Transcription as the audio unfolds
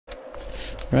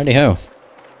Righty ho.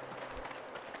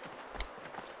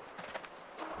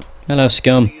 Hello,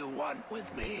 scum. What do you want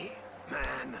with me,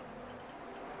 man?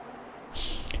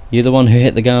 You the one who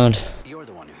hit the guard? You're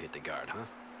the one who hit the guard, huh?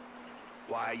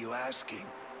 Why are you asking?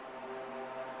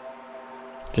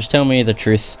 Just tell me the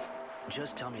truth.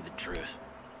 Just tell me the truth.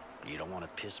 You don't want to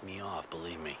piss me off,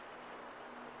 believe me.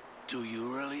 Do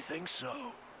you really think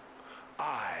so?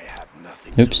 I have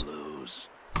nothing Oops. to lose.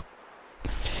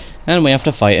 And we have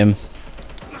to fight him.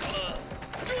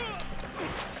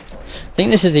 I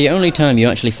think this is the only time you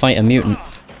actually fight a mutant.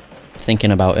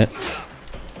 Thinking about it.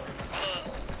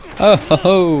 Oh ho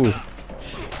ho!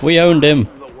 We owned him.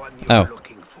 The one you're Oh.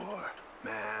 looking for,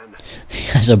 man. He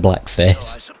has a black So I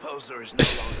face. suppose there is no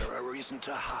longer a reason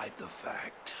to hide the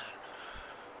fact.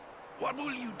 What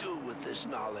will you do with this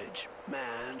knowledge,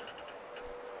 man?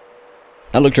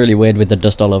 That looked really weird with the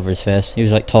dust all over his face. He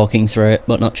was like talking through it,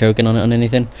 but not choking on it on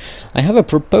anything. I have a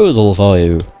proposal for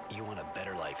you. You want a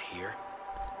better life here?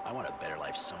 I want a better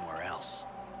life somewhere else.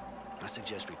 I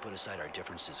suggest we put aside our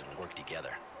differences and work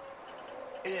together.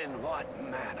 In what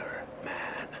manner,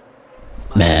 man?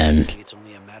 Man. I think it's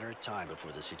only a matter of time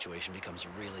before the situation becomes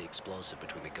really explosive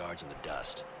between the guards and the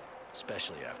dust.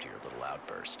 Especially after your little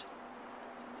outburst.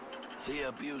 The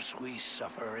abuse we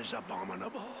suffer is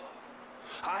abominable.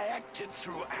 I acted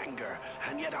through anger,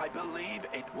 and yet I believe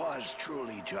it was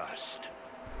truly just.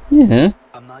 Yeah.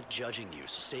 I'm not judging you,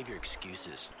 so save your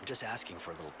excuses. I'm just asking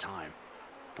for a little time.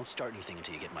 Don't start anything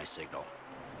until you get my signal.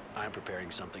 I'm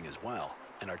preparing something as well,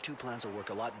 and our two plans will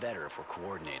work a lot better if we're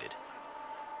coordinated.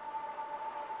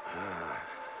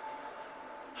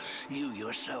 You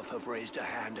yourself have raised a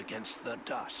hand against the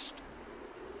dust.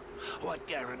 What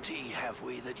guarantee have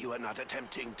we that you are not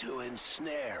attempting to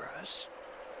ensnare us?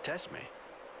 Test me.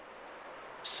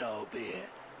 So be it.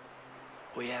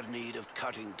 We have need of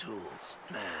cutting tools,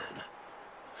 man.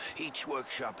 Each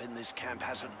workshop in this camp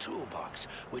has a toolbox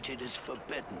which it is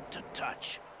forbidden to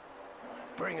touch.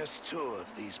 Bring us 2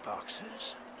 of these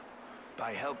boxes.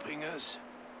 By helping us,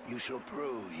 you shall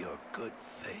prove your good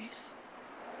faith.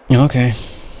 Okay.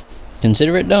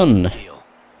 Consider it done. Deal.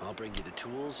 I'll bring you the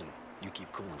tools, and you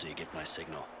keep cool until you get my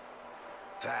signal.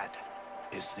 That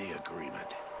is the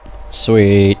agreement.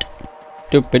 Sweet.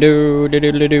 Doop-a-doo,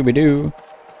 doo-doo-doo-doo-doo.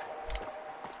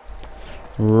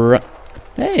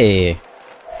 Hey!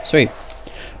 Sweet.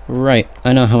 Right,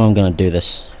 I know how I'm gonna do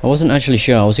this. I wasn't actually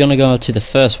sure. I was gonna go to the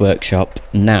first workshop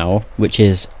now, which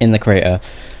is in the crater,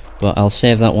 but I'll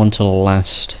save that one till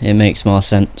last. It makes more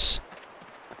sense.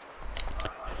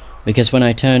 Because when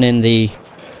I turn in the...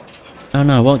 Oh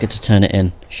no, I won't get to turn it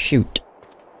in. Shoot.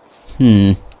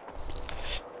 I'm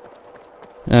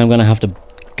gonna have to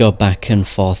go back and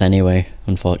forth anyway,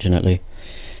 unfortunately.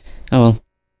 Oh well.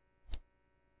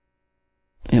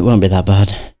 It won't be that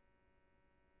bad.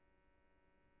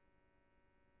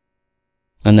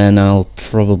 And then I'll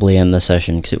probably end the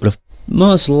session, because it would have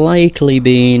most likely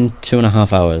been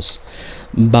 2.5 hours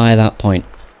by that point.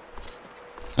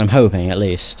 I'm hoping, at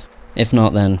least. If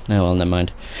not, then, oh well, never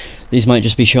mind. These might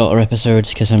just be shorter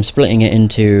episodes, because I'm splitting it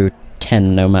into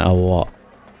 10 no matter what.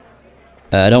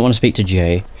 I don't want to speak to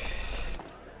Jay.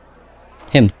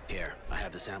 Him. Here, I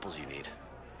have the samples you need.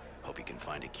 Hope you can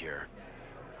find a cure.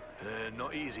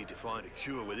 Not easy to find a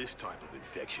cure with this type of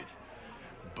infection.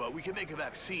 But we can make a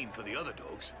vaccine for the other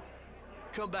dogs.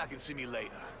 Come back and see me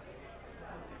later.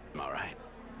 Alright.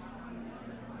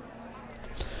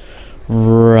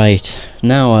 Right.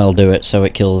 Now I'll do it so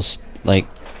it kills, like...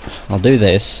 I'll do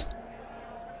this.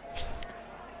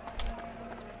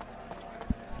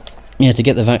 Yeah, to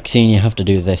get the vaccine you have to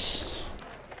do this.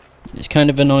 It's kind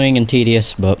of annoying and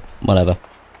tedious, but whatever.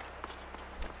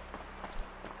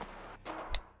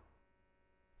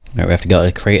 Right, we have to go to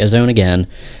the crater zone again.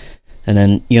 And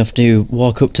then you have to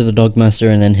walk up to the Dogmaster,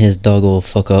 and then his dog will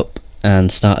fuck up and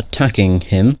start attacking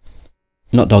him.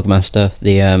 Not Dogmaster,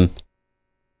 the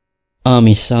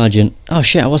Army Sergeant. Oh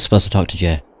shit, I was supposed to talk to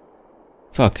Jay.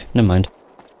 Fuck, never mind.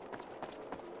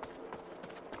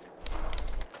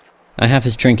 I have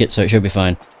his trinket, so it should be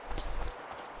fine.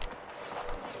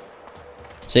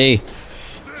 See?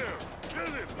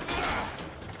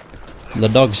 The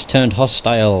dog's turned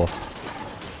hostile.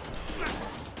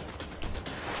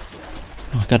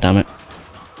 Oh, god damn it.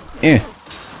 Yeah.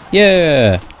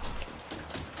 Yeah.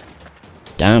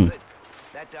 Damn.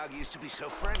 That dog used to be so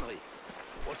friendly.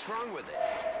 What's wrong with it?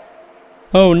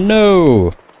 Oh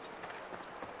no!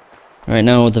 Right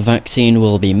now the vaccine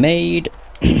will be made.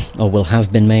 Or will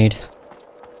have been made.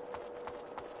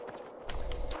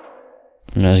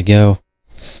 Let's go.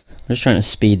 I'm just trying to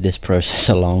speed this process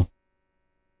along.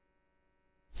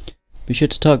 Be sure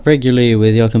to talk regularly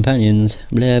with your companions.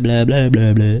 Blah blah blah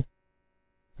blah blah.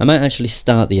 I might actually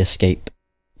start the escape,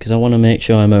 because I want to make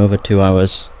sure I'm over 2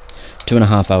 hours,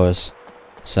 2.5 hours.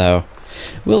 So,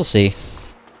 we'll see.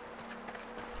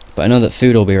 But I know that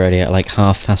food will be ready at like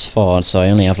 4:30, so I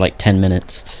only have like 10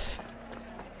 minutes.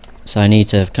 So I need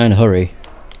to kind of hurry.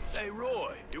 Hey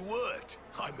Roy, it worked.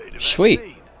 I made a Sweet.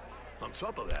 vaccine. On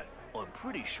top of that, I'm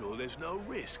pretty sure there's no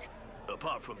risk,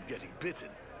 apart from getting bitten.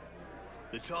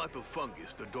 The type of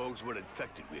fungus the dogs were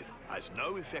infected with has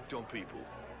no effect on people.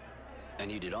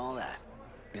 And you did all that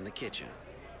in the kitchen.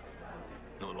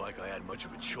 Not like I had much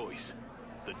of a choice.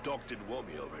 The doc didn't want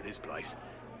me over at his place.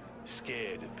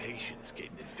 Scared of patients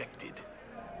getting infected.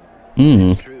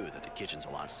 It's true that the kitchen's a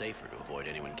lot safer to avoid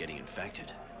anyone getting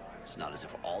infected. It's not as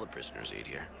if all the prisoners eat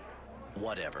here.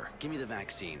 Whatever. Give me the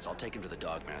vaccines. I'll take him to the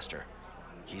dogmaster.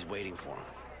 He's waiting for him.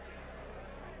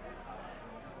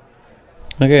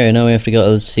 Okay, now we have to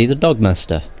go to see the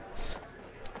dogmaster.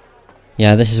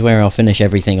 Yeah, this is where I'll finish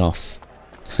everything off.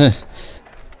 That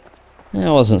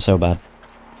wasn't so bad.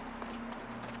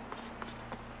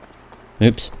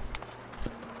 Oops.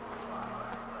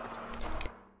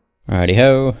 Righty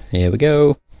ho, here we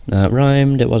go. That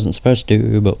rhymed, it wasn't supposed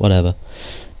to, but whatever.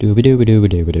 Dooby dooby dooby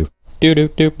dooby doo. Doo doo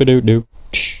dooby doo doo.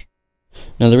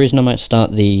 Now the reason I might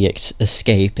start the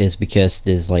escape is because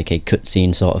there's like a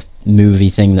cutscene sort of movie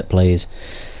thing that plays.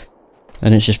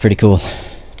 And it's just pretty cool.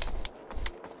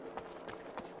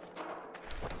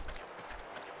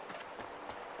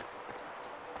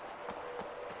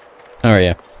 Oh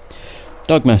yeah.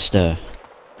 Dogmaster.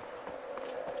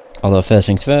 Although first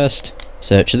things first,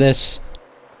 search this.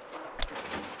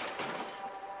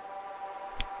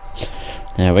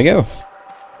 There we go.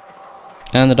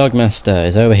 And the dogmaster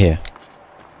is over here.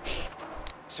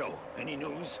 So, any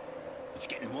news? It's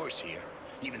getting worse here.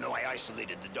 Even though I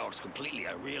isolated the dogs completely,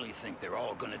 I really think they're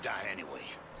all gonna die anyway.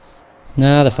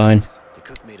 Nah, they're fine. The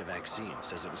cook made a vaccine.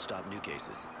 Says it will stop new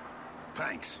cases.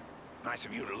 Thanks. Nice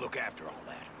of you to look after all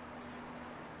that.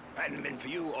 Hadn't been for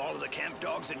you, all of the camp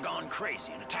dogs had gone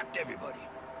crazy and attacked everybody.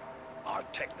 Our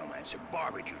technomancer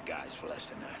barbecued guys for less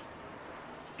than that.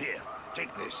 Here,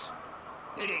 take this.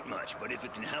 It ain't much, but if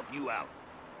it can help you out.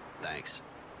 Thanks.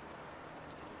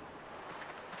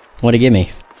 What'd he give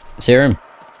me? Serum?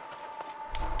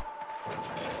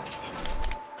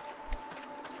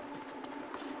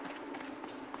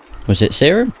 Was it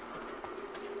serum?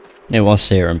 It was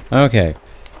serum. Okay.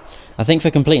 I think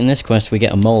for completing this quest we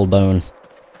get a mole bone,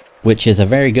 which is a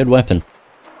very good weapon.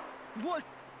 What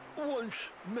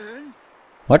was, man?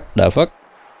 What the fuck?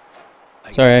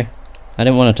 Sorry, I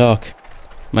didn't want to talk.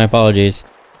 My apologies.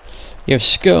 You're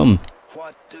scum.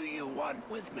 What do you want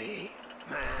with me,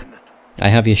 man? I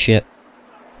have your shit.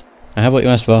 I have what you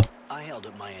asked for. I held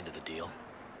up my end of the deal.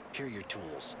 Here are your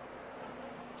tools.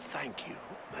 Thank you,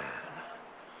 man.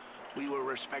 We will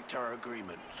respect our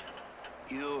agreement.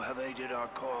 You have aided our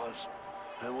cause,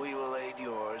 and we will aid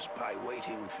yours by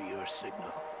waiting for your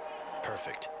signal.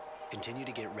 Perfect. Continue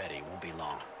to get ready. Won't be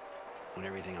long. When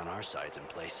everything on our side's in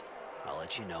place, I'll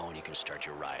let you know and you can start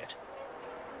your riot.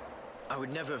 I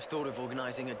would never have thought of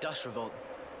organizing a dust revolt.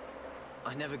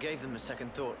 I never gave them a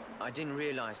second thought. I didn't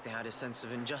realize they had a sense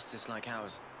of injustice like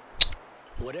ours.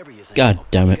 Whatever you think, God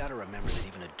damn it. you gotta remember that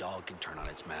even a dog can turn on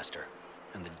its master.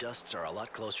 And the dusts are a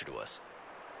lot closer to us.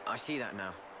 I see that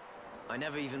now. I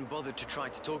never even bothered to try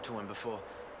to talk to one before.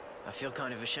 I feel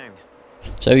kind of ashamed.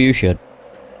 So you should.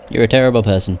 You're a terrible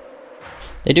person.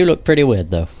 They do look pretty weird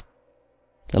though.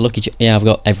 They look at you. Yeah, I've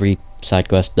got every side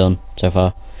quest done so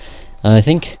far. I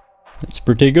think that's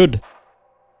pretty good.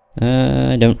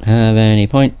 I don't have any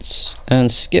points, and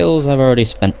skills I've already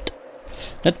spent.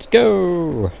 Let's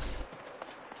go!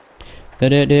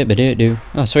 Ba-do-do-ba-do-do.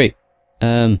 Oh, sweet.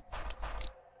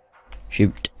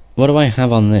 Shoot. What do I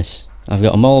have on this? I've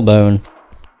got a mole bone.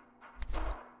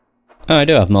 Oh, I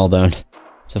do have mole bone.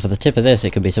 So for the tip of this,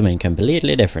 it could be something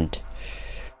completely different.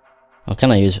 Or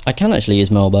can I can actually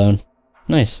use mole bone.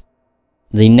 Nice.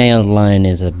 The nailed line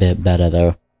is a bit better,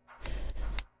 though.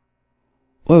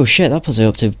 Whoa, shit, that puts it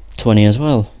up to 20 as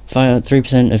well.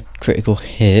 3% of critical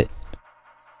hit.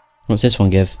 What's this one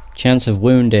give? Chance of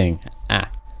wounding. Ah.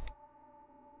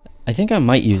 I think I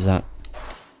might use that.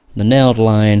 The nailed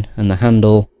line and the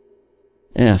handle.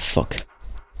 Ah, fuck.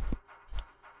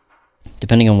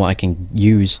 Depending on what I can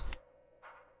use.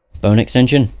 Bone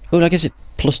extension. Oh, that gives it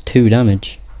 +2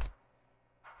 damage.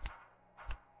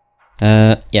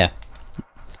 Yeah.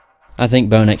 I think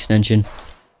bone extension.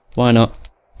 Why not?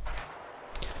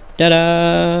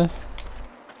 Ta-da!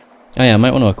 Oh yeah, I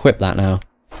might want to equip that now.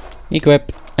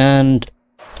 Equip, and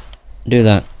do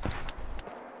that.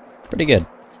 Pretty good.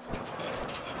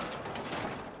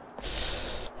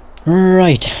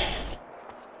 Right.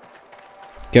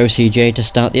 go CJ to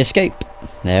start the escape.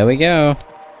 There we go.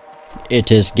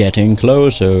 It is getting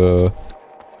closer.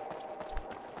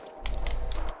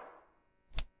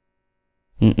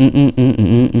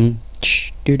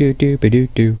 Do do do do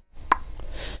do.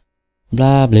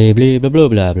 Blah blah blah blah blah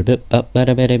blah blah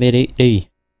blah blah blah blah.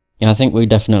 Yeah, I think we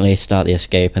definitely start the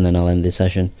escape and then I'll end the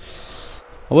session.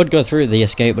 I would go through the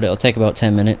escape, but it'll take about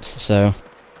 10 minutes, so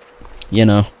you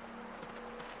know.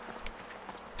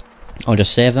 I'll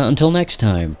just save that until next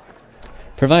time.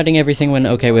 Providing everything went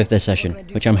okay with this session,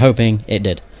 which I'm hoping it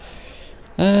did.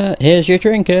 Here's your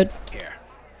trinket. Here,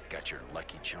 got your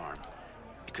lucky charm.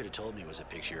 You could have told me it was a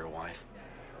picture of your wife.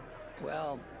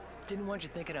 Well, didn't want you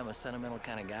thinking I'm a sentimental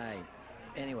kind of guy.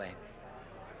 Anyway,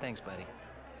 thanks, buddy.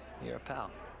 You're a pal.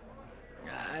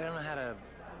 I don't know how to...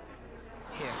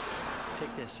 Here,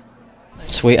 take this.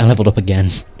 Sweet, I leveled up again.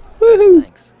 Woohoo!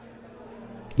 Thanks.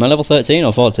 Am I level 13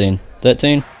 or 14?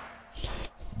 13?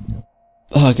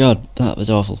 Oh god, that was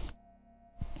awful.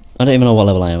 I don't even know what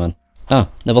level I am on. Ah,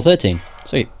 level 13.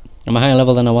 Sweet. I'm a higher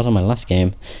level than I was on my last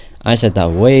game. I said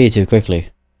that way too quickly.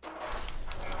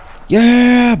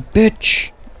 Yeah,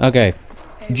 bitch! Okay.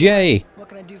 Hey, Jay! what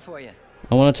can I do for you?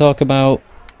 I want to talk about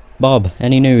Bob.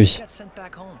 Any news? He got sent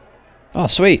back home. Oh,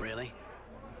 sweet. Really?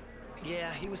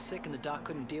 Yeah, he was sick and the doc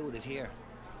couldn't deal with it here.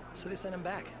 So they sent him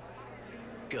back.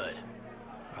 Good.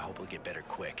 I hope he'll get better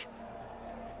quick.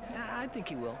 I think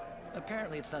he will.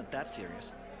 Apparently it's not that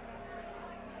serious.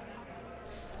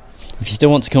 If you still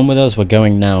want to come with us, we're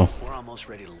going now. We're almost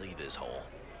ready to leave this hole.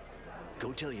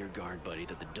 Go tell your guard buddy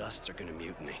that the Dusts are gonna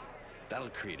mutiny. That'll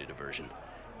create a diversion.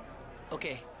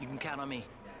 Okay, you can count on me.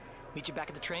 Meet you back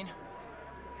at the train?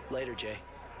 Later, Jay.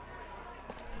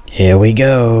 Here we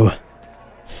go.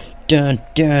 Dun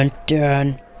dun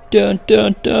dun. Dun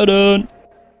dun dun dun.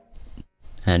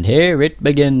 And here it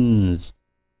begins.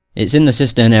 It's in the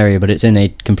cistern area, but it's in a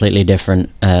completely different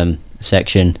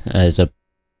section as a,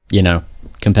 you know,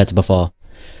 compared to before.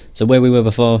 So where we were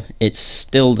before, it's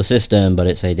still the cistern, but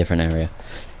it's a different area.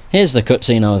 Here's the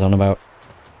cutscene I was on about.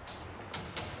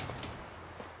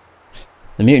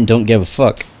 The mutant don't give a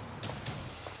fuck.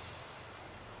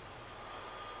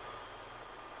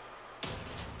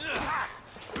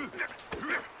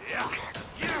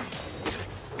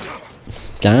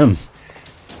 Damn.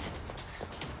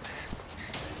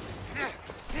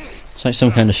 It's like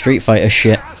some kind of Street Fighter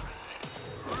shit.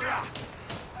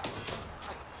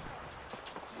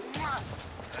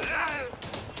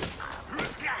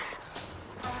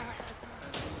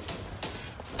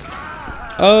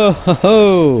 Oh ho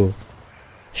ho!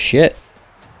 Shit.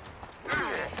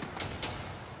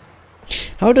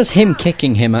 How does him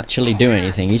kicking him actually do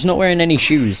anything? He's not wearing any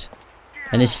shoes.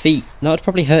 And his feet, that would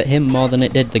probably hurt him more than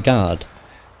it did the guard.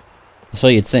 That's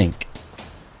all you'd think.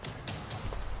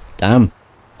 Damn.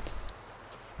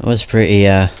 That was pretty,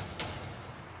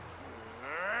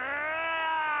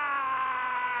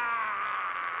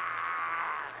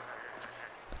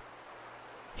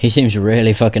 He seems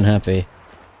really fucking happy.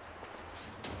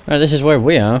 Right, this is where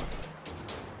we are.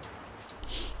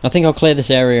 I think I'll clear this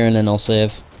area and then I'll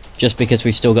save. Just because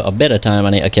we've still got a bit of time I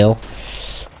need to kill.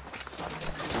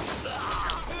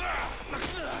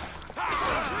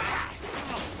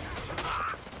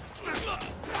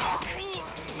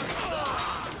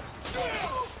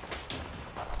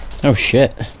 Oh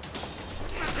shit.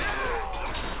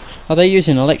 Are they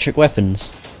using electric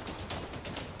weapons?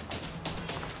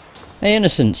 Hey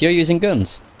Innocents, you're using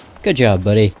guns. Good job,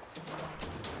 buddy.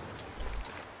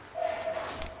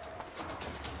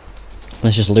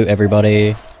 Let's just loot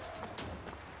everybody.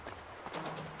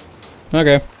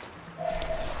 Okay.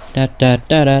 Da da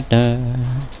da da da.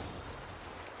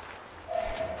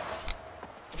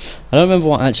 I don't remember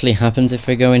what actually happens if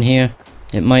we go in here.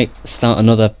 It might start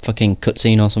another fucking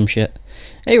cutscene or some shit.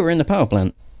 Hey, we're in the power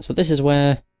plant. So this is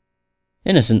where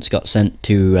Innocents got sent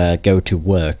to go to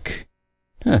work.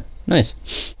 Huh,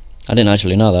 nice. I didn't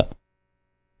actually know that.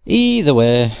 Either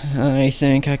way, I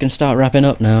think I can start wrapping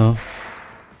up now.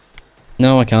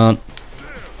 No, I can't.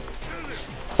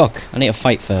 Fuck, I need to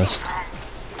fight first.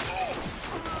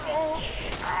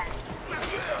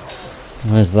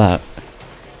 Where's that?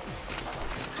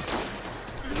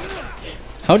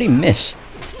 How'd he miss?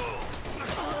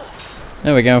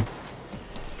 There we go.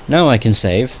 Now I can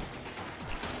save.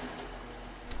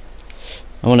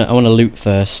 I wanna loot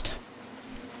first.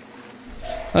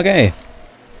 Okay.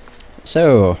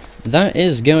 So that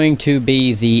is going to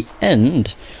be the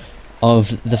end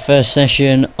of the first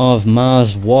session of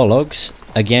Mars Warlogs.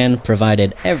 Again,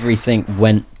 provided everything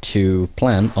went to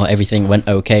plan, or everything went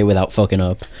okay without fucking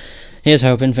up. Here's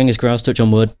hoping, fingers crossed, touch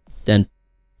on wood, then,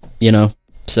 you know.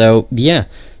 So, yeah,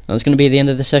 That's going to be the end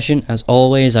of the session. As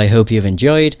always, I hope you've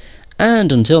enjoyed,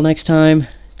 and until next time,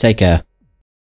 take care.